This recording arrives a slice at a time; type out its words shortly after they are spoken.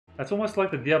That's almost like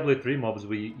the Diablo 3 mobs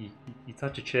where you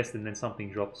touch a chest and then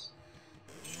something drops.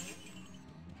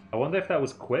 I wonder if that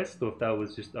was quest or if that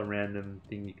was just a random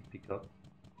thing you could pick up.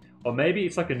 Or maybe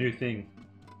it's like a new thing.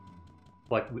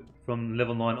 Like from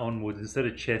level 9 onwards, instead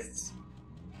of chests,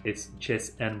 it's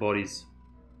chests and bodies.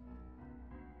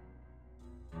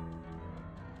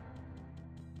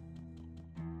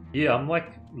 Yeah, I'm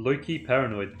like low-key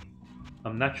paranoid.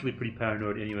 I'm naturally pretty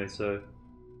paranoid anyway, so...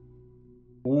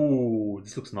 Ooh,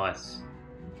 this looks nice.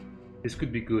 This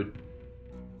could be good.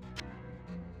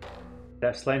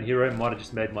 That slain hero might have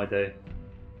just made my day.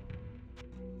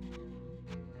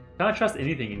 Can't trust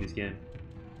anything in this game.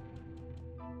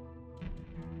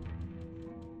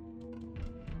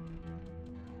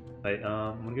 Wait,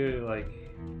 I'm gonna go like...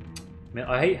 Man,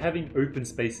 I hate having open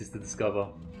spaces to discover.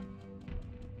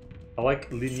 I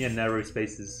like linear, narrow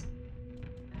spaces.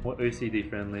 More OCD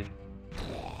friendly.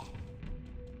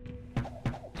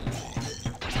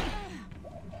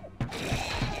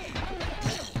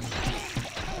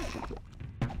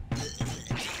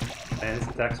 Man, this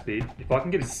attack speed. If I can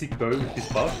get a sick bow with this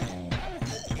buff,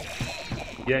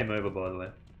 game over by the way.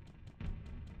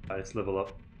 Alright, let's level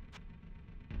up.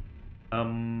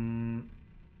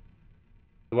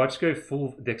 Do I just go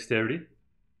full dexterity?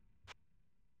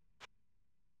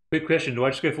 Quick question, do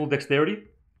I just go full dexterity?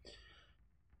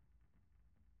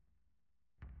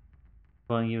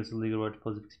 Buying you was a legal right to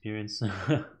positive experience.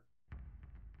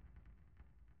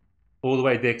 All the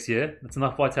way dex, yeah? That's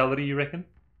enough vitality, you reckon?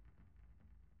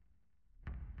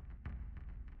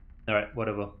 Alright,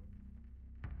 whatever.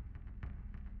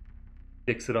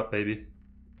 Dex it up, baby.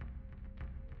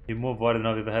 You're more vita than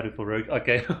I've ever had it for rogue.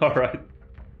 Okay, alright.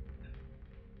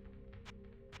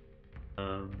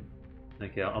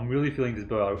 Okay, I'm really feeling this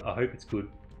bow. I hope it's good.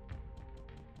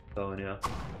 Oh, yeah.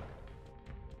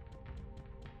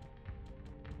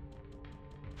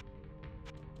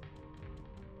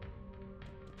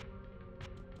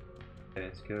 Okay,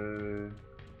 let's go.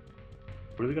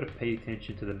 Really gotta pay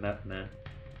attention to the map, man.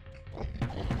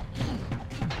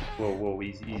 Whoa, whoa,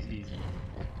 easy, easy, easy.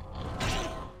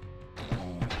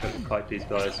 Gotta kite these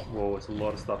guys. Whoa, it's a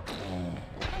lot of stuff.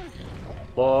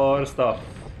 Lot of stuff.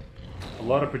 A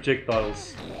lot of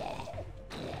projectiles.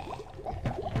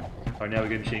 Alright, now we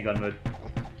get machine gun mode.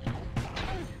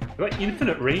 We've got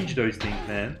infinite range, those things,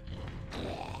 man.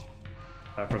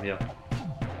 From here.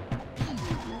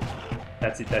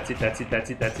 That's it, that's it, that's it, that's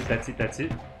it, that's it, that's it, that's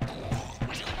it.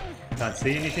 Can't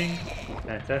see anything.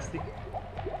 Fantastic.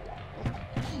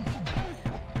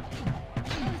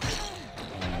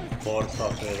 A lot of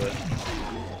stuff there, though.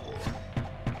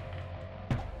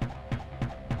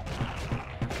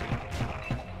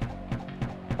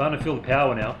 Starting to feel the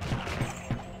power now.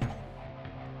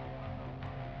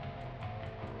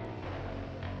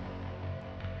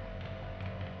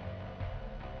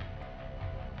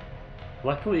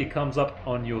 Luckily it comes up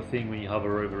on your thing when you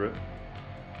hover over it.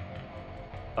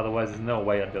 Otherwise there's no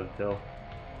way I'd be able to tell.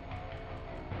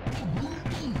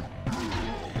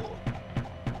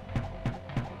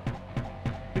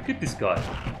 Look at this guy.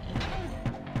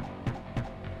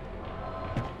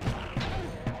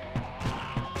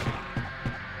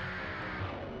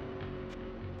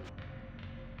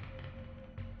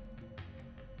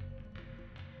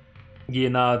 Yeah,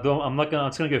 nah, I'm not gonna. I'm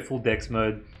just gonna go full dex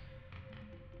mode.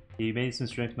 You made some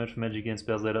strength mode for magic against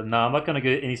spells later. Nah, I'm not gonna go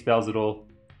any spells at all.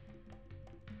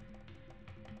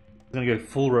 I'm gonna go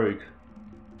full rogue,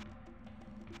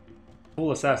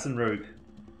 full assassin rogue.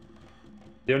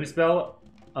 The only spell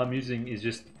I'm using is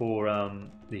just for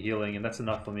the healing, and that's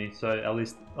enough for me. So at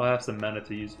least I have some mana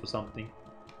to use for something.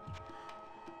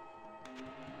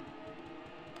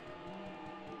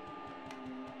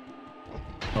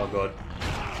 Oh god.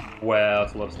 Wow,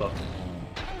 that's a lot of stuff.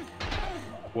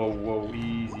 Whoa, whoa,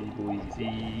 easy boys,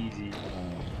 easy.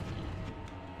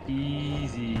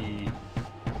 Easy.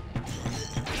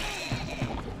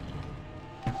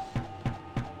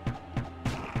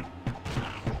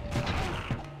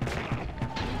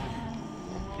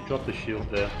 You dropped the shield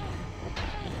there.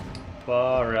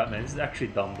 Far out, man. This is actually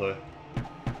dumb though.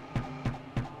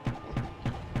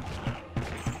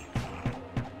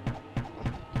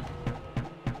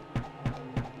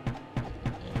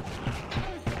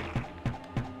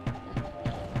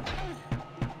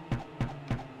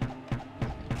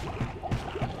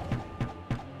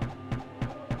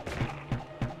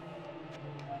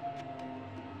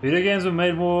 Video games were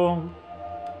made more...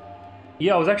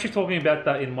 Yeah, I was actually talking about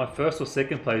that in my first or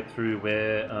second playthrough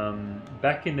where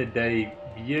back in the day,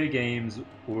 video games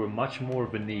were much more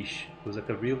of a niche. It was like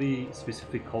a really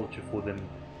specific culture for them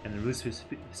and a really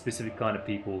specific kind of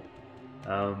people.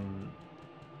 I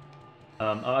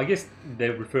I guess they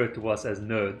refer to us as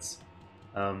nerds.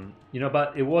 You know,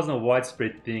 but it wasn't a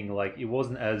widespread thing. Like it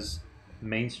wasn't as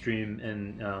mainstream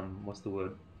and what's the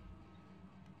word?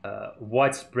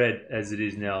 Widespread as it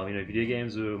is now. You know, video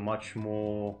games were much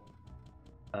more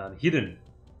hidden.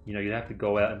 You know, you'd have to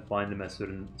go out and find them at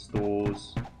certain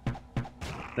stores.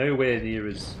 Nowhere near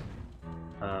as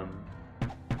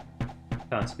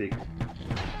can't speak.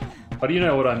 But you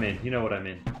know what I mean. You know what I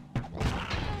mean.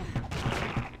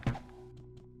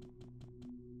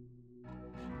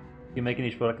 You make a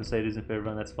niche product and say it isn't for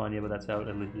everyone, that's fine, yeah, but that's how it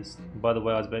is. By the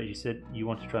way, I was about you said you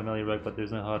want to try Melee Rogue, but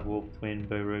there's no hard wall between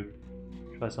Bow Rogue.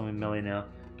 Try something Melee now.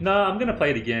 No, I'm gonna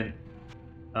play it again.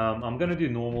 I'm gonna do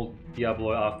normal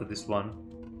Diablo after this one.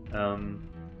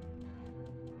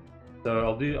 So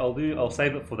I'll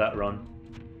save it for that run.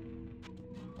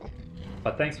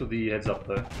 But thanks for the heads up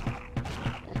though.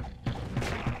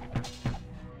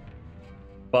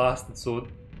 Bastard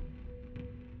sword.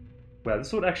 Wow, this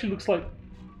sword actually looks like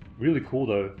really cool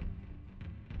though.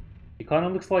 It kind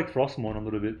of looks like Frostmourne a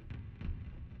little bit.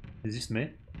 Is this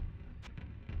me?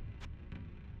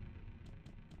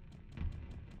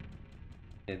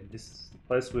 Yeah, this is the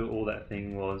place where all that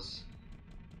thing was.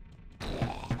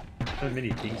 So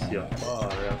many things here. Oh,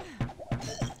 yeah.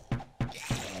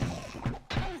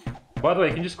 By the way,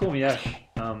 you can just call me Ash.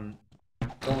 Don't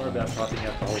worry about typing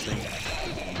out the whole thing.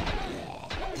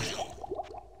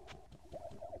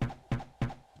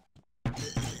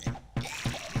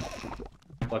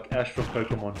 Like Ash from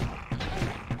Pokemon.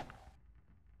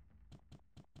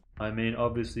 I mean,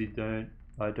 obviously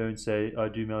I don't say I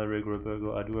do melee rogue or a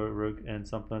burglar. I do a rogue, and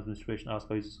sometimes when situation asks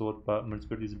I use a sword, but when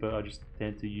spirit is a bow, I just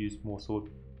tend to use more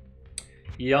sword.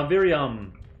 Yeah, I'm very I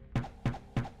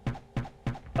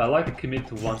like to commit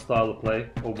to one style of play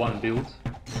or one build.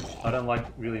 I don't like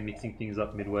really mixing things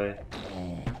up midway.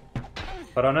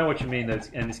 But I know what you mean,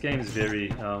 and this game is very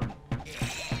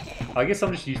I guess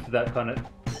I'm just used to that kind of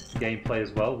gameplay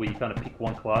as well, where you kind of pick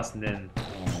one class and then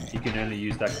you can only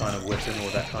use that kind of weapon or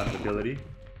that kind of ability.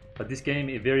 But this game,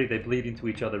 they bleed into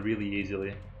each other really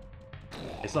easily.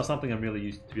 It's not something I'm really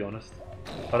used to be honest.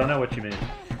 But I know what you mean.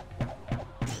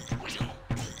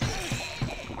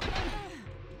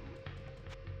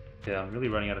 Yeah, I'm really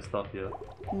running out of stuff here.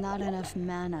 Not enough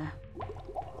mana.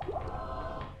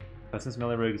 But since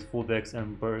Melee Rogue is full dex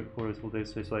and Bow is full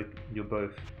dex, so it's like you're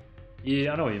both.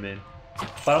 Yeah, I know what you mean.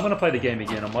 But I'm gonna play the game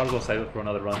again. I might as well save it for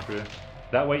another run through.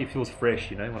 That way it feels fresh,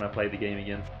 you know, when I play the game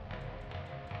again.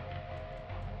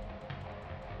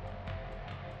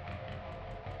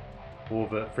 More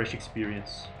of a fresh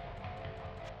experience.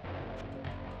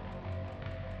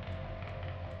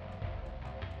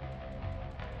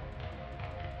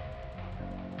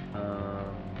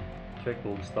 Checked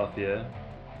all the stuff here.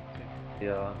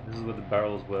 Yeah, this is where the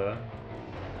barrels were.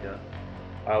 Yeah.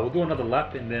 We'll do another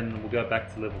lap and then we'll go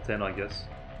back to level 10, I guess.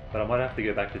 But I might have to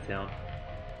go back to town.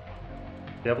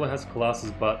 Diablo has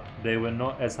classes, but they were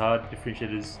not as hard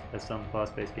differentiated as some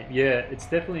class-based games. Yeah, it's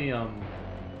definitely a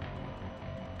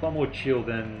lot more chill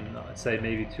than, I'd say,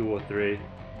 maybe 2 or 3.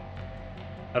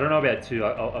 I don't know about 2,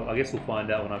 I guess we'll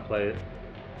find out when I play it.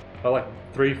 But like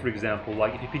 3, for example,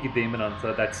 like if you pick a Demon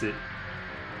Hunter, that's it.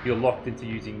 You're locked into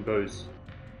using bows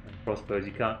and crossbows.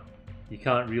 You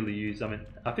can't really use, I mean,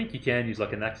 I think you can use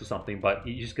like an axe or something, but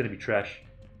you're just going to be trash.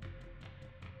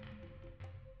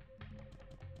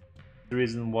 The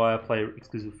reason why I play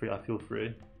exclusive free, I feel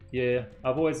free. Yeah,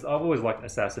 I've always liked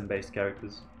assassin-based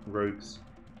characters, rogues.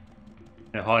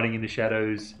 You know, hiding in the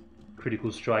shadows,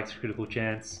 critical strikes, critical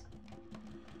chance.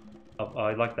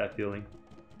 I like that feeling.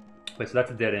 Wait, so that's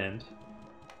a dead end.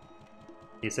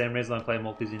 Yeah, same reason I play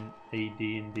multis in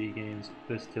AD&D games,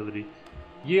 versatility.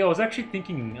 Yeah, I was actually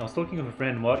thinking, I was talking with a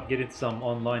friend, might get into some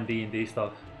online D&D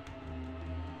stuff.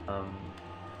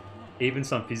 Even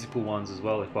some physical ones as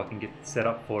well, if I can get set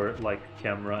up for it, like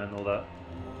camera and all that.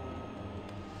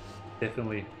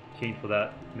 Definitely keen for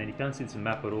that. Man, you can't see the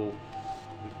map at all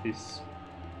with this.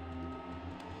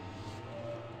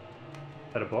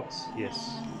 Is that a box?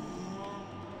 Yes.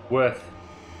 Worth.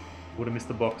 Would have missed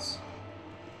the box.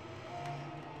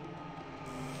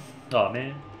 Oh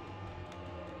man.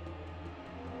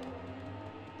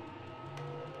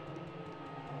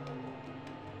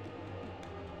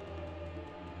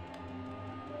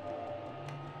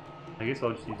 I guess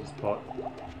I'll just use this pot.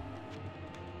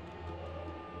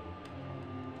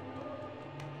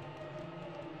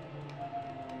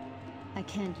 I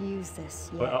can't use this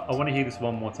yet. But I want to hear this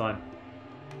one more time.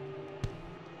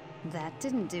 That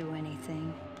didn't do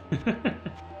anything.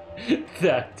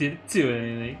 That didn't do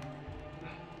anything.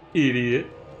 Idiot.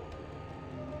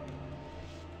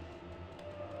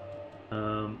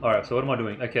 Alright, so what am I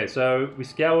doing? Okay, so we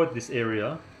scoured this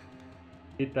area.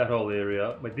 Hit that whole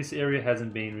area. But this area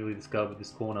hasn't been really discovered,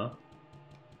 this corner.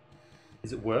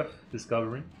 Is it worth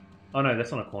discovering? Oh no,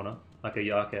 that's not a corner. Okay,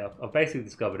 yeah, okay. I've basically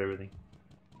discovered everything.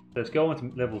 So let's go on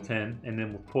to level 10, and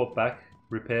then we'll port back,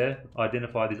 repair,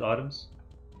 identify these items.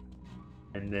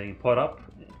 And then pot up.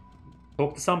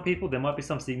 Talk to some people, there might be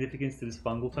some significance to this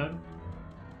fungal tome.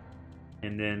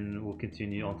 And then we'll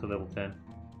continue on to level 10.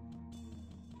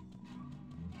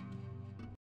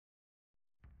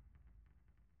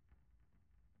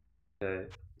 Okay,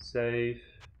 save.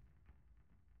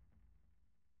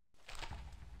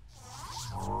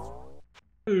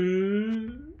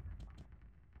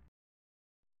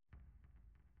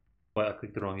 Wait, I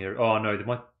clicked the wrong area. Oh no, did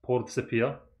my portal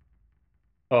disappear?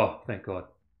 Oh, thank God.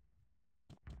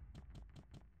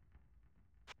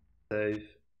 Save.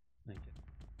 Thank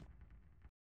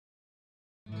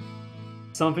you.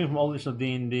 Something from old edition of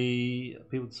D&D.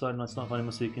 People decide not to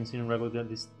find so you can see and rebel that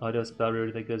this idea is barrier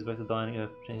that goes back to dying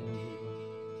earth.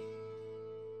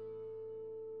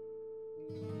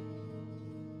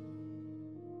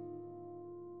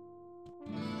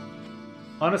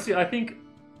 Honestly, I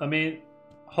mean,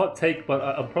 hot take, but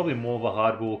I'm probably more of a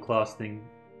hardball class thing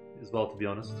as well, to be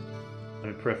honest. I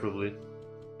mean, preferably.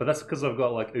 But that's because I've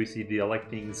got like OCD. I like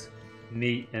things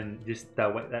neat and just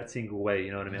that way, that single way,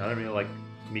 you know what I mean? I don't really like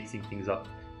mixing things up.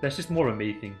 That's just more of a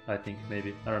me thing, I think,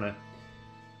 maybe. I don't know.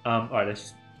 Alright, let's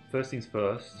just, first things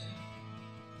first.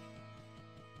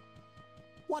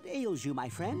 What ails you, my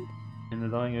friend? In the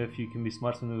Dying Earth, you can be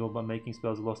smarter than the world by making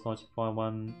spells. The Lost Knights find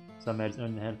one. Some made its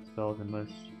own hand spells and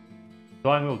most.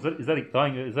 Dying World, is that a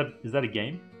Dying Earth? Is that a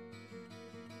game?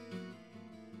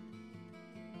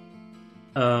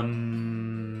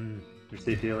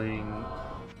 Receive healing,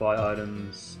 buy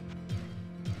items.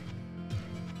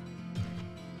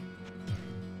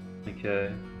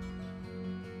 Okay.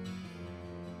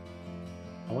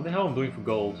 I wonder how I'm doing for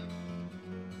gold.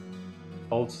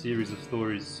 Old series of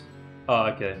stories. Oh,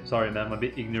 okay. Sorry, man. I'm a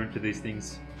bit ignorant to these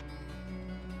things.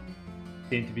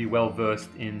 Seem to be well versed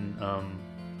in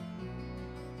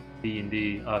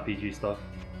D&D RPG stuff,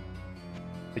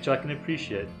 which I can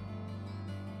appreciate.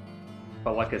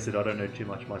 But like I said, I don't know too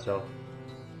much myself.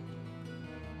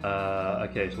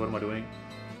 Okay, so what am I doing?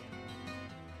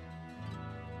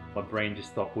 My brain just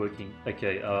stopped working.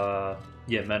 Okay,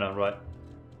 yeah, mana, right.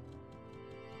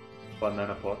 Buy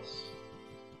mana pots.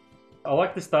 I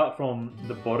like to start from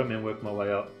the bottom and work my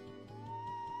way up.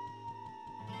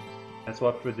 That's why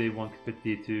I prefer D1 compared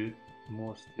to D2.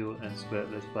 More steel and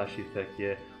sweat, less flashy effect,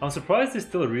 yeah. I'm surprised there's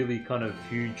still a really kind of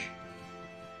huge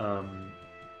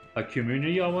a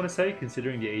community, I want to say,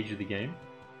 considering the age of the game.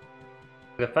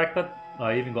 The fact that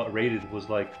I even got rated was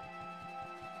like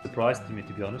a surprise to me,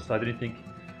 to be honest. I didn't think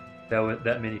there were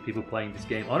that many people playing this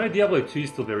game. I know Diablo 2 is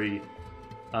still very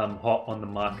hot on the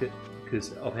market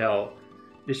because of how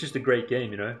it's just a great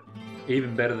game, you know,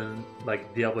 even better than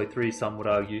like Diablo 3, some would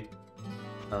argue.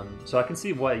 So I can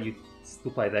see why you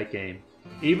still play that game.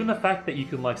 Even the fact that you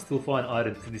can like still find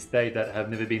items to this day that have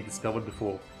never been discovered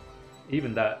before,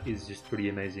 even that is just pretty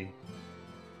amazing.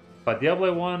 But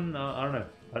Diablo 1, I don't know.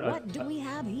 What do we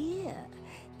have here?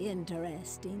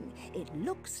 Interesting. It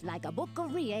looks like a book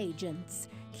of reagents.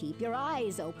 Keep your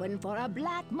eyes open for a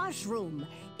black mushroom.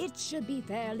 It should be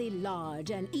fairly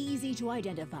large and easy to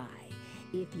identify.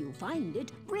 If you find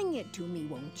it, bring it to me,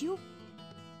 won't you?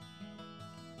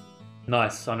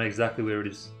 Nice, I know exactly where it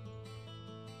is.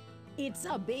 It's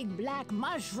a big black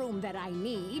mushroom that I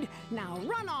need. Now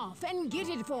run off and get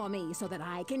it for me so that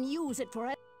I can use it for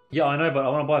a... Yeah, I know, but I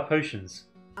want to buy potions.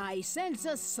 I sense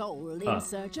a soul in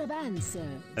search of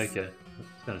answers. Okay, I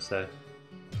was gonna say.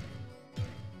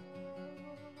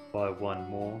 Buy one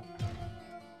more.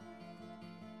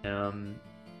 Town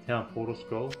portal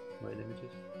scroll. Wait, let me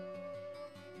just...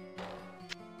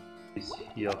 This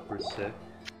here for a sec.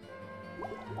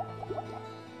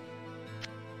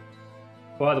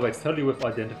 By the way, it's totally worth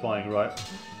identifying, right?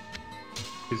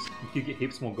 Because you could get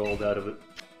heaps more gold out of it,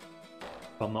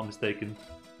 if I'm not mistaken.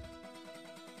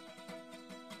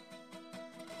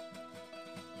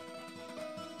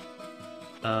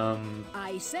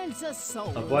 I sense a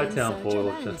soul. I'll buy a town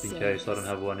portal just in case I don't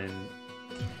have one in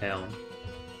town.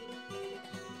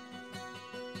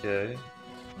 Okay.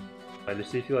 Alright, let's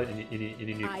see if you like any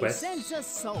new quests. I sense a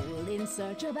soul in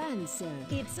search of answers.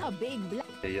 It's a big black...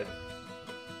 Yeah.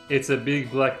 It's a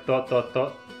big black dot dot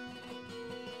dot.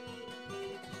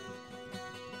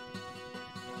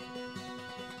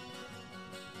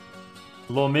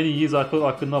 For many years I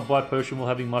thought I could not buy potion while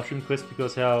having mushroom quest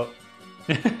because how...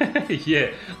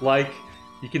 yeah, like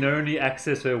you can only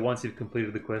access her once you've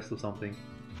completed the quest or something.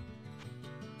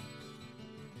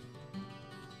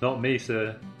 Not me,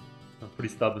 sir. I'm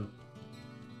pretty stubborn.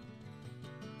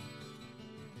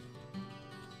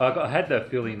 I had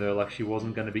that feeling though, like she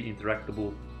wasn't going to be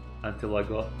interactable until I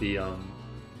got the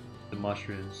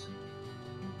mushrooms.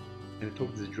 And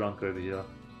talk to this drunk over here.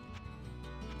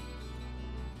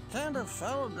 Can't a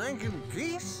fellow drink in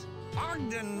peace?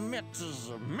 Ogden Mitts is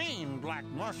a mean black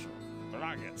mushroom, but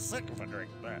I get sick if I drink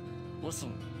that.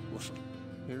 Listen,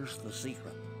 here's the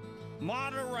secret.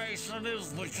 Moderation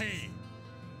is the key.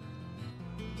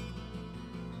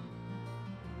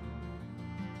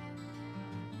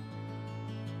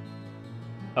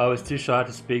 I was too shy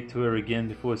to speak to her again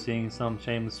before seeing some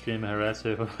shameless streamer harass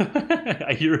her.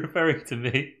 Are you referring to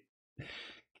me?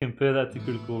 Compare that to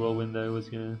Critical Role window was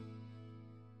gonna.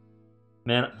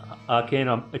 Man, Arcane,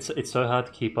 it's so hard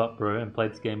to keep up, bro, and play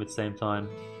this game at the same time.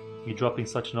 You're dropping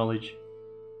such knowledge.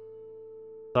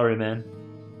 Sorry, man.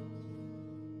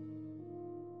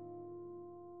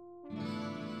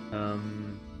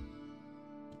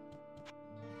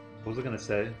 What was I gonna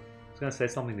say? I was gonna say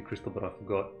something to Crystal, but I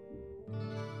forgot.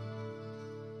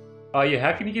 Oh yeah,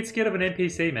 how can you get scared of an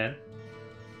NPC, man?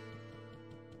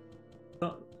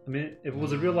 I mean, if it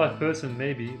was a real life person,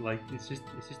 maybe. Like, it's just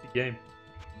a game.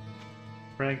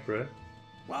 Frank, bro.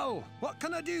 Whoa, what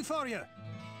can I do for you?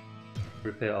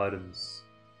 Repair items.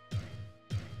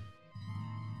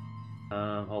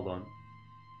 Hold on.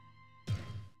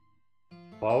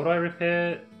 Why would I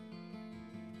repair?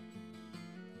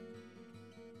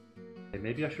 Okay,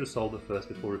 maybe I should have sold it first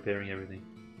before repairing everything.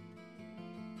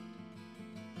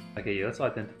 Okay, yeah, let's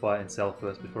identify and sell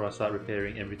first before I start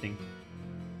repairing everything.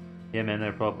 Yeah, man,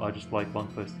 no problem. I just like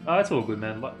bunk posting. Oh, it's all good,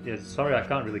 man. Yeah, sorry, I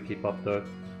can't really keep up though.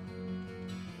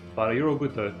 But you're all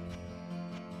good though.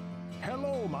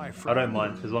 Hello, my friend. I don't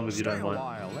mind, as long as you don't Stay mind. a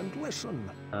while and listen.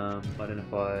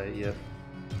 Identify, yep.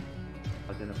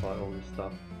 Identify all this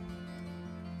stuff.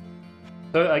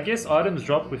 So I guess items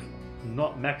drop with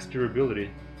not max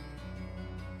durability.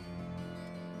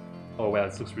 Oh wow,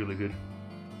 this looks really good.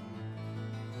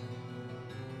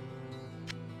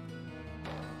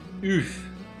 Oof,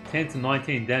 10 to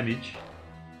 19 damage.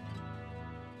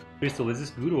 Crystal, is this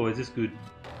good or is this good?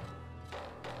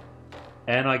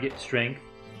 And I get strength,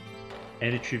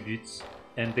 and attributes,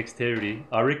 and dexterity.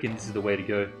 I reckon this is the way to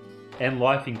go. And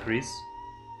life increase.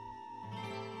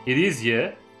 It is,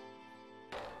 yeah.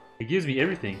 It gives me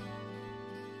everything.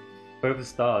 Both the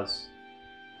stars.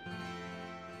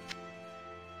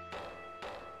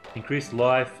 Increased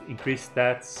life, increased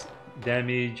stats,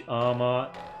 damage, armor,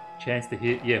 chance to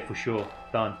hit. Yeah, for sure.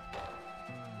 Done.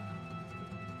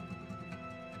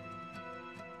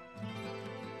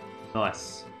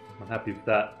 Nice. I'm happy with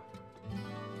that.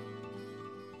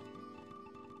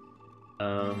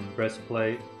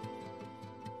 Breastplate.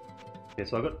 Okay,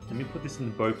 so I got. Let me put this in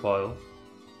the bow pile.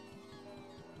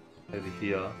 Over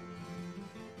here.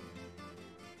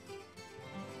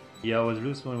 Yeah, I was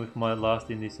really going with my last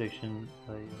indie section.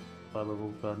 High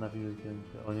level, but nothing really good.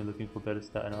 Only looking for better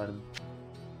stat and items.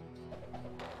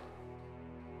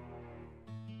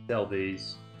 Sell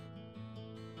these.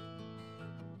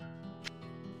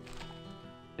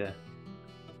 Yeah.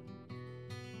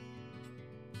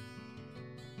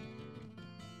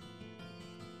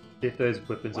 If those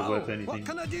weapons are worth anything. What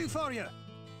can I do for you?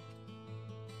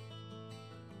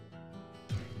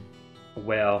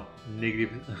 Wow,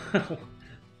 negative.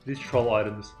 These troll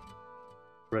items.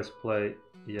 Breastplate,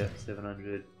 yeah,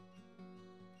 700.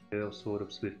 Girl, sword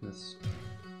of swiftness.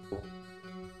 Cool.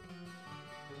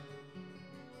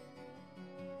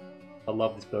 I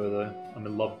love this bow though. I'm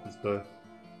in love with this bow.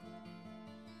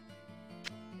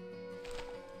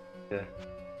 Yeah.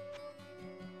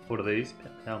 What are these?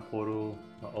 Town portal,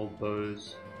 my old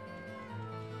bows.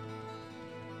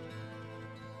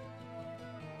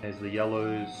 There's the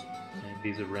yellows, and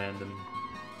these are random.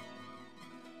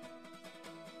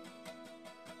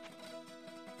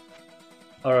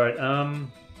 Alright,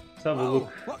 let's have a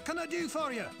look. What can I do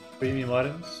for you? Premium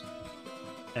items.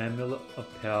 Amulet of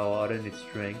power, I don't need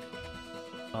strength.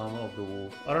 Armor of the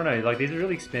wolf. I don't know, like these are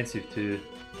really expensive too.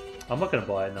 I'm not gonna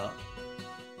buy it now.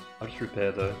 I'll just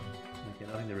repair though.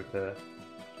 Okay, nothing to repair.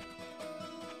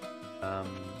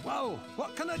 Whoa,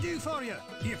 what can I do for you?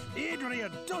 If Adria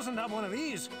doesn't have one of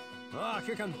these,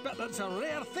 you can bet that's a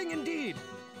rare thing indeed.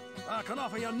 I can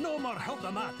offer you no more help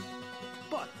than that.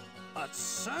 But it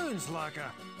sounds like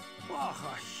a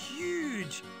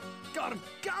huge,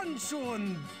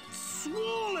 gargantuan,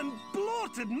 swollen,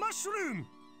 bloated mushroom.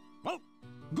 Well,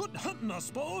 good hunting, I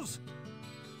suppose.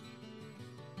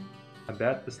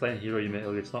 About the slain hero you met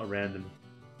earlier, it's not random.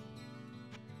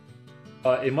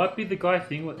 It might be the guy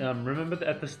thing. Remember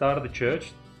at the start of the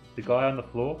church, the guy on the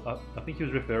floor? I think he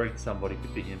was referring to somebody.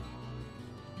 Could be him.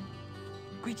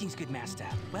 Greetings, good master.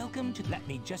 Welcome to... Let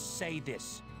me just say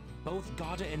this. Both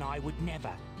Garda and I would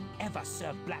never, ever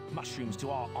serve black mushrooms to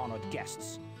our honored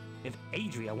guests. If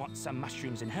Adria wants some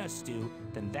mushrooms in her stew,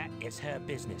 then that is her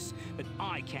business. But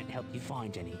I can't help you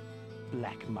find any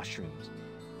black mushrooms.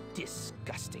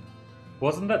 Disgusting.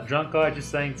 Wasn't that drunk guy just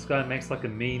saying this guy makes like a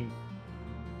mean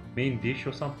dish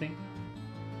or something?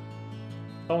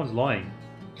 Someone's lying.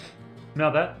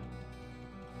 Smell that?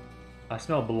 I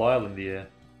smell Belial in the air.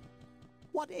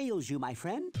 What ails you, my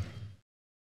friend?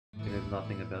 He knows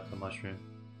nothing about the mushroom.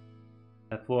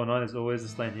 At floor 9 there's always a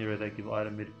slain hero that give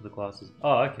item mid for the classes.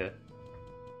 Oh, okay.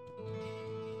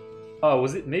 Oh,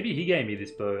 was it? Maybe he gave me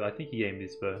this bow. I think he gave me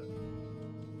this bow.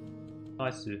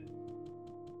 Nice, Sue.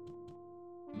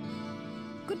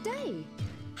 Good day.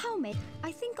 How may...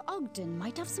 I think Ogden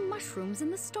might have some mushrooms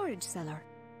in the storage cellar.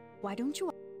 Why don't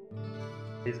you...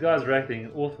 These guys are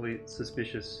acting awfully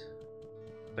suspicious.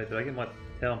 Wait, did I get my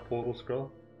town portal scroll?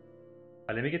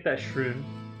 Alright, let me get that shroom.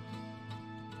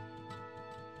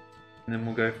 And then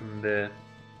we'll go from there.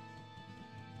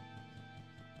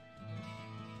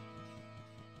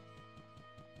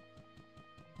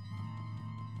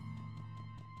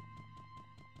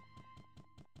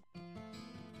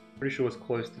 Pretty sure it's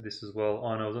close to this as well.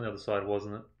 Oh no, it was on the other side,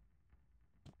 wasn't it?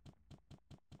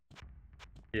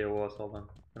 Yeah, it was. Hold on.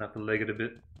 Gonna have to leg it a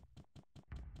bit.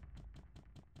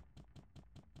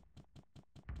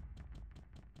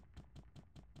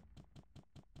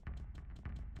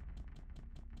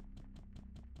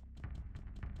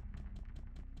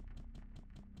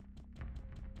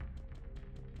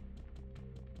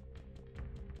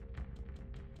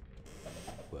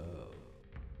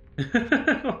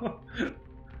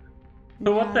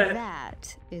 What Now the?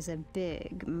 that is a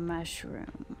big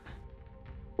mushroom.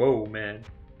 Whoa, man.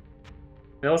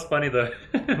 That was funny though,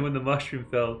 when the mushroom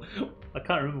fell. I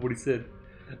can't remember what he said.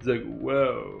 It's like,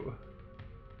 whoa.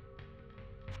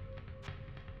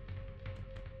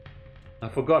 I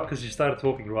forgot because you started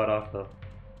talking right after.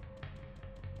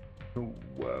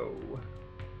 Whoa.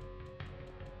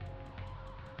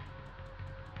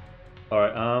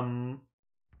 Alright,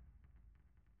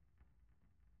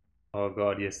 oh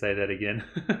god, yeah, say that again.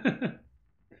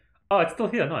 Oh, it's still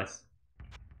here, nice.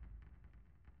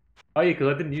 Oh yeah,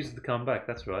 because I didn't use it to come back,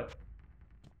 that's right.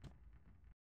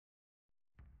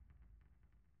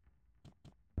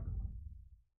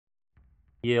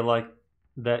 Yeah, like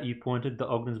that you pointed, the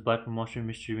Ogden's black mushroom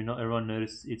mystery, not everyone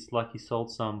noticed. It's like he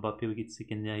sold some, but people get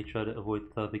sick and now he tried to avoid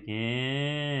the topic.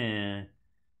 Yeah.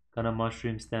 Gonna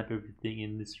mushroom stamp everything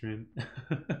in this room.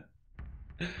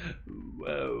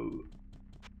 Whoa.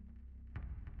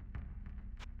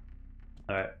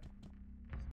 Alright.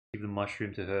 Give the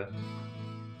mushroom to her.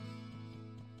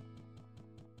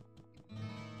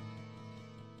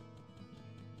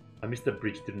 I missed the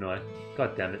bridge, didn't I?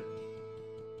 God damn it.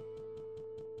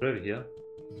 Over here.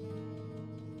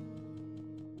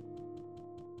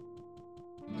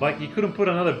 Like, you couldn't put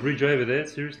another bridge over there,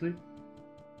 seriously?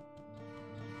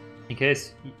 In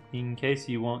case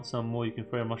you want some more, you can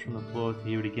throw a mushroom on the floor to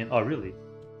hear it again. Oh, really?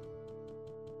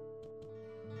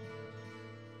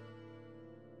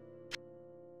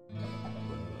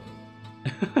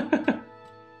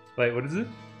 Wait, what is it?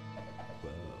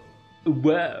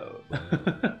 Wow.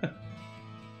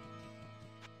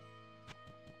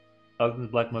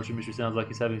 Ogden's black mushroom mystery sounds like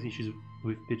he's having issues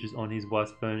with pictures on his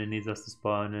wife's phone and needs us to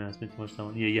spy on her. I spent too much time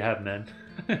on. Yeah, you have, man.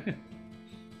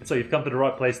 So you've come to the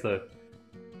right place, though.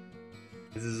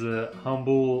 This is a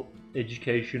humble,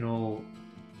 educational,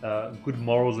 good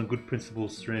morals and good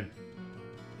principles stream.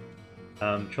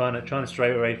 Trying to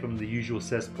stray away from the usual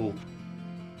cesspool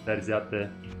that is out there.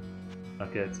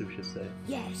 Okay, that's what we should say.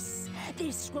 Yes,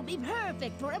 this will be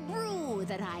perfect for a brew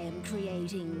that I am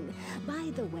creating.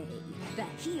 By the way, the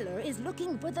healer is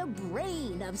looking for the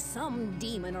brain of some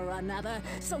demon or another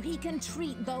so he can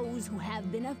treat those who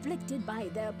have been afflicted by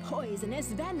their poisonous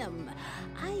venom.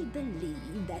 I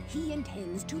believe that he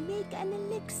intends to make an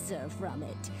elixir from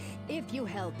it. If you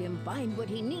help him find what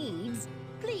he needs,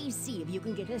 please see if you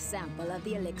can get a sample of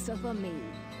the elixir for me.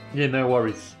 Yeah, no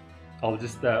worries. I'll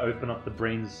just open up the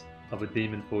brains of a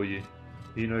demon for you.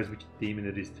 Who knows which demon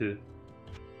it is too.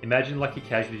 Imagine like he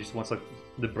casually just wants like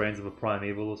the brains of a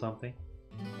primeval or something.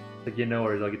 Like, yeah, no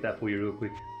worries, I'll get that for you real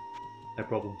quick. No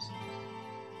problems.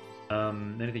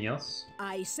 Anything else?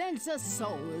 I sense a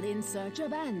soul in search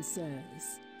of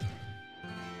answers.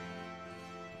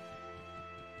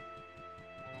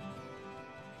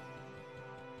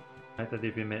 At the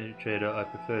DP trader, I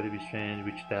prefer to be strange,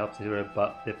 which helps the hero,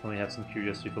 but definitely have some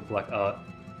curiosity for black art.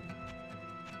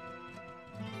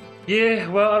 Yeah,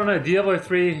 well, I don't know, Diablo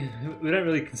 3, we don't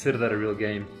really consider that a real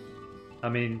game. I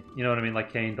mean, you know what I mean,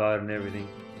 like Cain died and everything.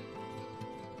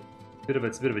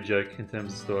 It's a bit of a joke in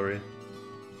terms of story.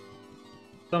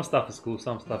 Some stuff is cool,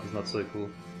 some stuff is not so cool.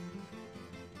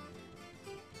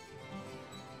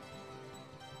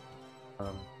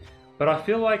 But I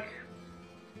feel like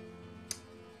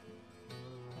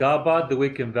Garbad, the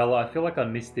Wick, and Vela, I feel like I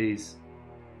missed these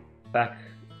back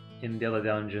in the other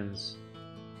dungeons.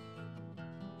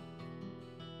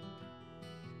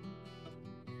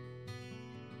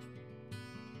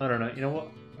 I don't know, you know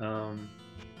what?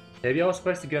 Maybe I was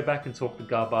supposed to go back and talk to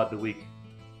Garbad the Wick.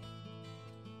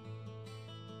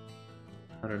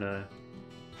 I don't know.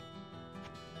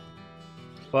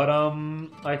 But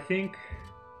I think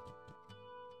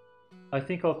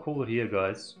I'll call it here,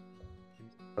 guys.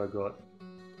 I got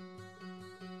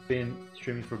been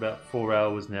streaming for about 4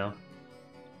 hours now.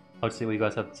 I'll see what you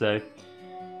guys have to say.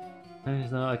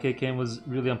 Okay, Cain was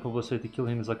really unpopular, so to kill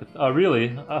him is like a... Oh,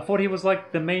 really? I thought he was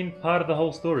like the main part of the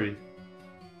whole story.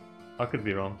 I could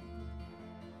be wrong.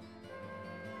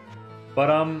 But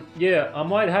yeah, I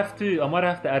might have to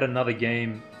add another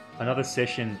game, another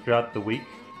session throughout the week.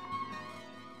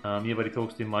 Yeah, but he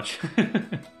talks too much.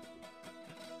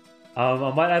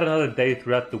 I might add another day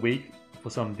throughout the week for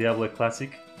some Diablo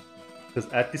Classic.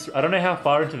 Because at this, I don't know how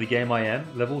far into the game I am.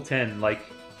 Level 10, like,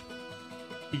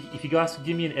 if you guys could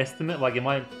give me an estimate, like, am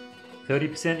I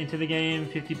 30% into the game,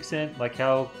 50%? Like,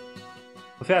 how,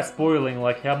 without spoiling,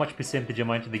 like, how much percentage am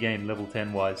I into the game, level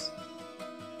 10 wise?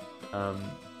 I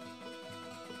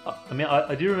mean,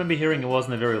 I do remember hearing it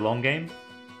wasn't a very long game,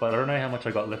 but I don't know how much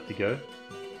I got left to go.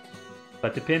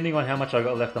 But depending on how much I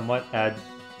got left, I might add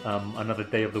another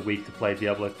day of the week to play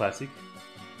Diablo Classic.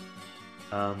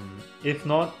 If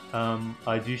not,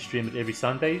 I do stream it every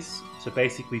Sundays. So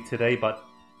basically today, but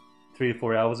 3 to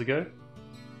 4 hours ago.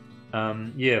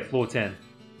 Yeah, floor 10.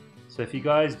 So if you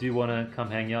guys do want to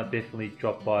come hang out, definitely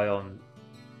drop by on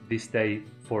this day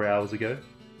 4 hours ago.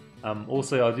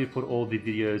 Also, I do put all the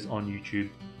videos on YouTube.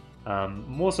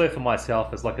 More so for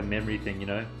myself as like a memory thing, you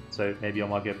know. So maybe I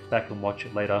might get back and watch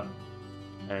it later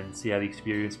and see how the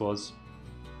experience was.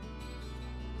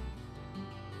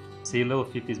 See, level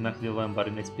 50 is max level 1, but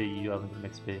in XP you haven't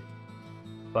got XP.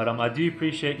 But I do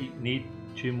appreciate you need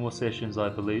 2 more sessions, I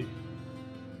believe.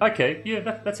 Okay, yeah,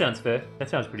 that sounds fair. That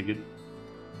sounds pretty good.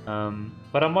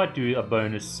 But I might do a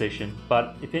bonus session.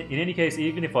 But if in any case,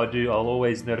 even if I do, I'll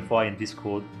always notify in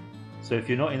Discord. So if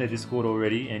you're not in the Discord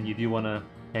already and you do want to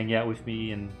hang out with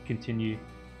me and continue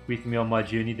with me on my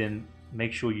journey, then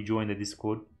make sure you join the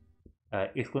Discord.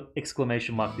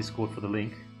 Exclamation mark Discord for the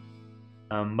link.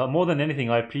 But more than anything,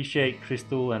 I appreciate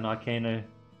Crystal and Arcano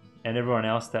and everyone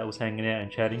else that was hanging out and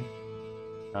chatting.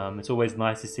 It's always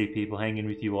nice to see people hanging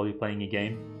with you while you're playing a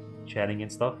game, chatting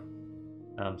and stuff.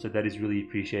 So that is really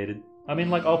appreciated. I mean,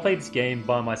 like, I'll play this game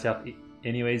by myself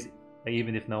anyways,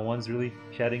 even if no one's really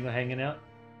chatting or hanging out.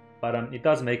 But it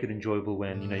does make it enjoyable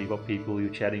when, you know, you've got people you're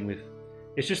chatting with.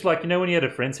 It's just like, you know, when you're at a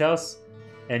friend's house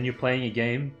and you're playing a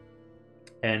game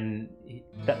and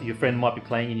your friend might be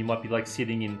playing and you might be like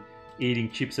sitting and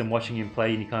eating chips and watching him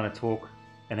play, and you kind of talk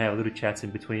and have little chats in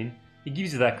between. It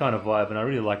gives you that kind of vibe, and I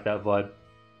really like that vibe.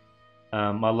 I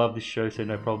love this show, so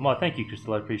no problem. Oh, thank you,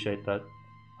 Crystal. I appreciate that.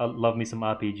 I love me some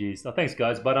RPGs. Oh, thanks,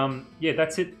 guys. But yeah,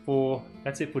 that's it for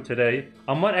today.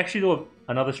 I might actually do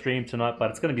another stream tonight, but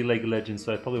it's going to be League of Legends,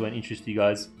 so it probably won't interest you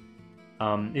guys.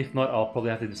 If not, I'll probably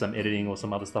have to do some editing or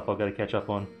some other stuff I've got to catch up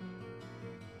on.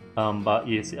 But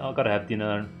yes, I've got to have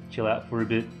dinner and chill out for a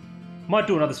bit. Might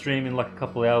do another stream in like a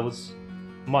couple hours.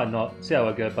 Might not. See how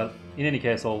I go. But in any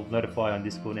case, I'll notify on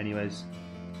Discord anyways.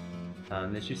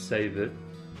 Let's just save it.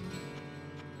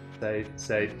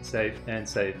 Save, and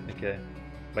save. Okay.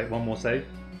 Wait, one more save?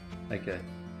 Okay.